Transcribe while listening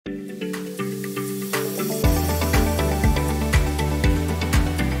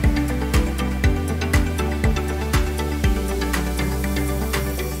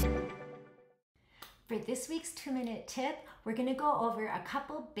tip, we're going to go over a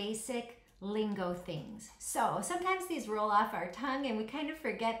couple basic lingo things. So sometimes these roll off our tongue and we kind of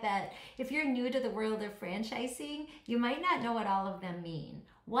forget that if you're new to the world of franchising, you might not know what all of them mean.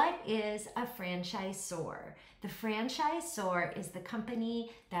 What is a franchisor? The franchisor is the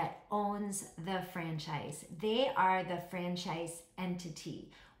company that owns the franchise. They are the franchise entity.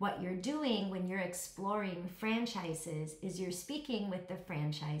 What you're doing when you're exploring franchises is you're speaking with the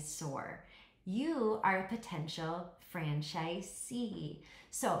franchisor. You are a potential franchisee.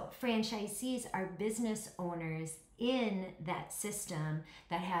 So franchisees are business owners in that system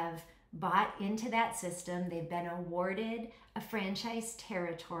that have bought into that system. They've been awarded a franchise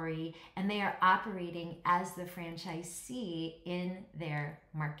territory and they are operating as the franchisee in their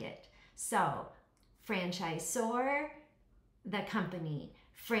market. So franchisor, the company;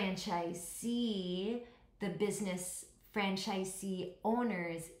 franchisee, the business franchisee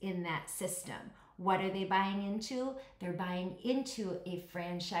owners in that system. What are they buying into? They're buying into a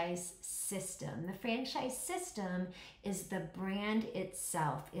franchise system. The franchise system is the brand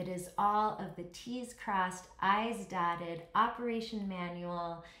itself. It is all of the T's crossed, I's dotted, operation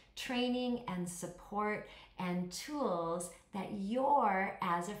manual, training and support and tools that you're,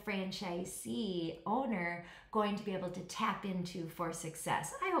 as a franchisee owner, going to be able to tap into for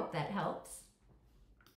success. I hope that helps.